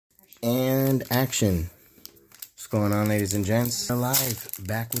And action. What's going on, ladies and gents? Alive,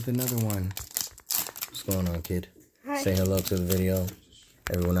 back with another one. What's going on, kid? Hi. Say hello to the video.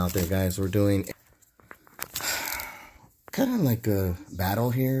 Everyone out there, guys. We're doing kind of like a battle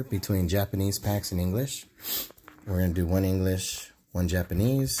here between Japanese packs and English. We're going to do one English, one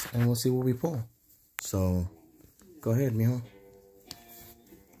Japanese, and we'll see what we pull. So, go ahead, mijo.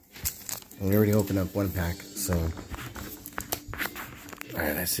 We already opened up one pack, so...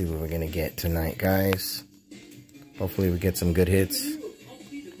 Alright, let's see what we're going to get tonight, guys. Hopefully we get some good hits.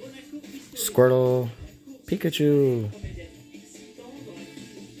 Squirtle, Pikachu,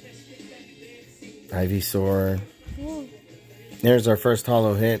 Ivysaur. There's our first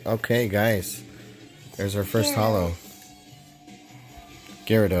holo hit. Okay, guys. There's our first holo.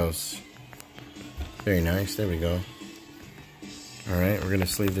 Gyarados. Very nice. There we go. Alright, we're going to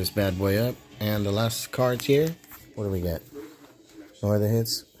sleeve this bad boy up. And the last cards here. What do we get? No other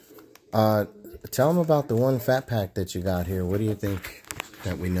hits? Tell them about the one fat pack that you got here. What do you think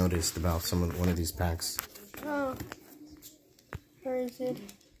that we noticed about one of these packs? Oh. Where is it?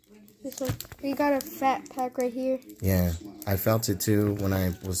 This one. We got a fat pack right here. Yeah, I felt it too when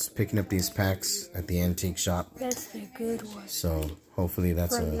I was picking up these packs at the antique shop. That's the good one. So hopefully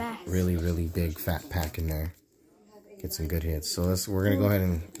that's a really, really big fat pack in there. Get some good hits. So we're gonna go ahead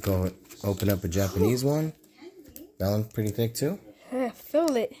and open up a Japanese one. That one's pretty thick too. I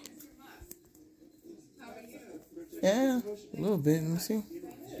feel it. Yeah, a little bit. Let me see.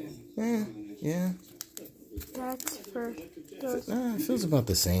 Yeah. That's for those. It feels about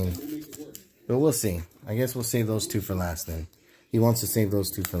the same. But we'll see. I guess we'll save those two for last then. He wants to save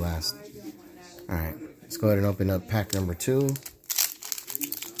those two for last. Alright, let's go ahead and open up pack number 2.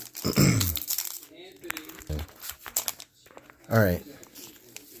 Alright.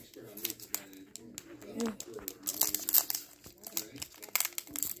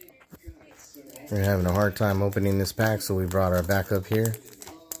 We're having a hard time opening this pack, so we brought our backup here.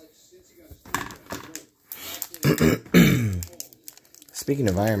 Speaking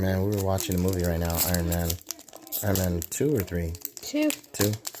of Iron Man, we were watching a movie right now, Iron Man 2 or 3? 2.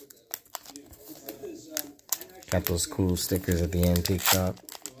 2. Got those cool stickers at the antique shop.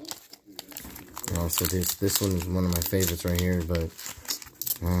 And also this one is one of my favorites right here, but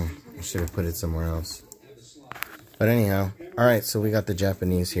I should have put it somewhere else. But anyhow, alright, so we got the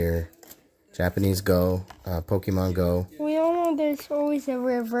Japanese here. Japanese Go, Pokemon Go. We all know there's always a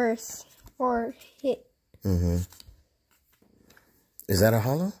reverse or hit. Is that a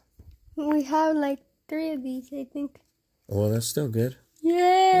holo? We have like 3 of these, I think. Well, that's still good. Yay!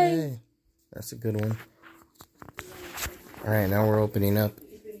 Yay. That's a good one. Alright, now we're opening up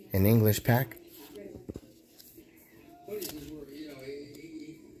an English pack.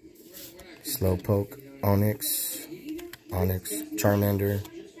 Slowpoke, Onix, Charmander.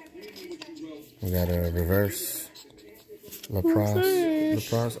 We got a reverse.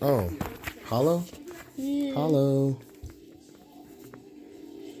 Lapras. Oh, holo? Yeah. Holo.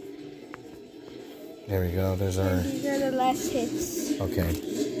 There we go. There's our... These are the last hits. Okay.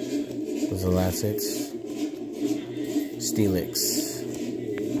 Those are the last hits. Steelix.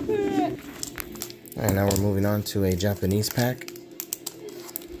 Alright, now we're moving on to a Japanese pack.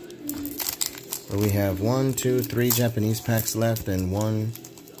 Where we have 1, 2, 3 Japanese packs left, and 1,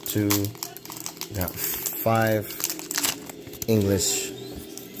 2, we got 5 English.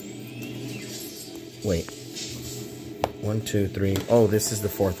 Wait. 1, 2, 3. Oh, this is the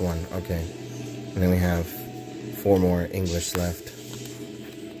 4th one. Okay. And then we have 4 more English left.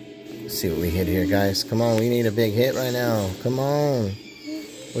 Let's see what we hit here, guys. Come on, we need a big hit right now. Come on.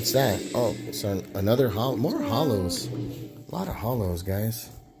 What's that? Oh, it's another holo. More holos. A lot of holos, guys.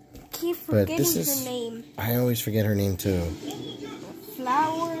 Keep forgetting her name. I always forget her name too.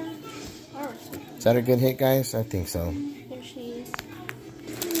 Flower. Is that a good hit, guys? I think so. Here she is.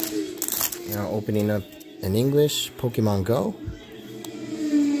 Now opening up an English Pokemon Go.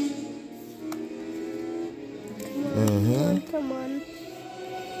 Come on.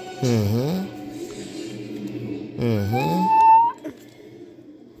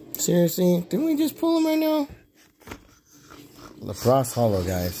 Seriously? Didn't we just pull him right now? Lapras holo,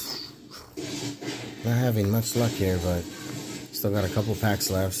 guys. Not having much luck here, but still got a couple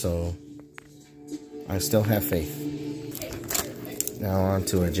packs left, so I still have faith. Now on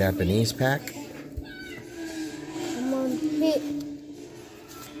to a Japanese pack. Come on, hit.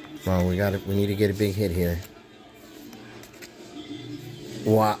 Well, we need to get a big hit here.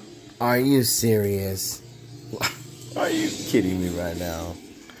 What? Are you serious? Are you kidding me right now?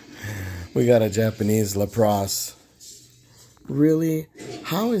 We got a Japanese Lapras. Really?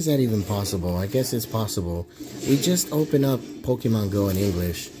 How is that even possible? I guess it's possible. We just opened up Pokemon Go in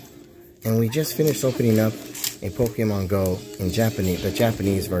English. And we just finished opening up a Pokemon Go in Japanese, the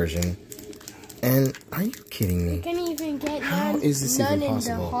Japanese version. And are you kidding me? You can't even get How none, is this even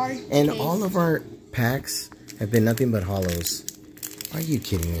possible? And all of our packs have been nothing but hollows. Are you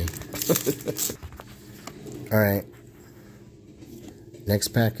kidding me? Alright. Next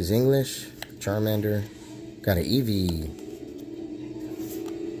pack is English. Charmander. Got an Eevee.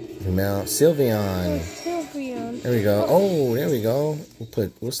 Now Sylveon. Sylveon. There we go. Oh, there we go.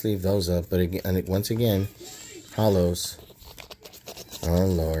 We'll sleeve those up, but again, once again, hollows. Oh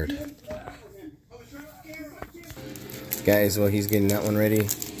Lord. Guys, while he's getting that one ready,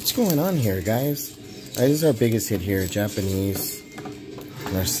 what's going on here, guys? This is our biggest hit here, Japanese.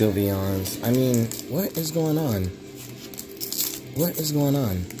 And our Sylveons. I mean, what is going on? What is going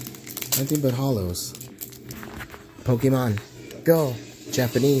on? Nothing but hollows. Pokemon, go.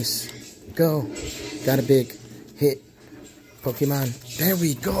 Japanese, go. Got a big hit. Pokemon, there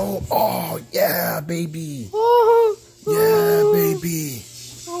we go. Oh, yeah, baby. Yeah, baby.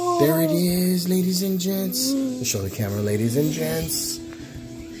 There it is, ladies and gents. Show the camera, ladies and gents.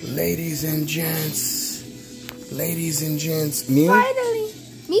 Ladies and gents. Ladies and gents. Mew? Finally,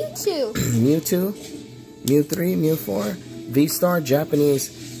 Mewtwo. Mewtwo. Mew 3, Mew 4. V-Star, Japanese.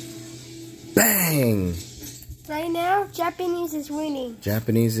 Bang! Right now, Japanese is winning.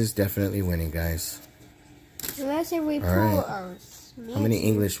 Japanese is definitely winning, guys. Unless if we pull our How many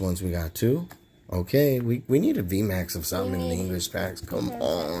English ones we got? 2? Okay, we need a VMAX of something in the English packs. Come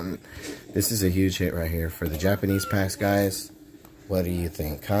on. This is a huge hit right here for the Japanese packs, guys. What do you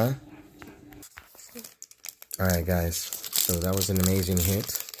think, huh? Alright, guys. So that was an amazing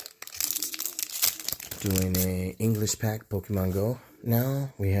hit. Doing a English pack Pokemon Go.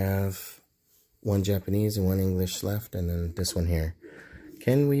 Now we have 1 Japanese and 1 English left, and then this one here.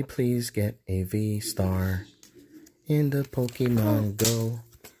 Can we please get a V-Star in the Pokemon Go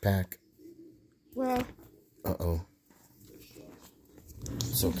pack? Well. Uh-oh.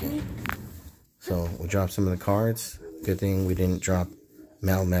 It's okay. So, we dropped some of the cards. Good thing we didn't drop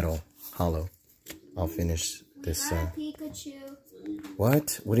Melmetal Hollow. I'll finish this. Pikachu.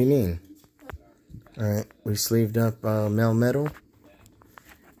 What? What do you mean? Alright, we sleeved up Melmetal.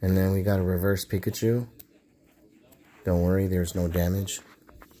 And then we got a reverse Pikachu. Don't worry, there's no damage.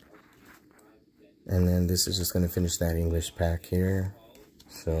 And then this is just going to finish that English pack here.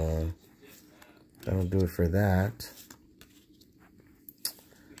 So, that'll do it for that.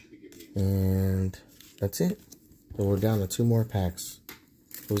 And that's it. So we're down to 2 more packs.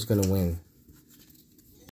 Who's going to win?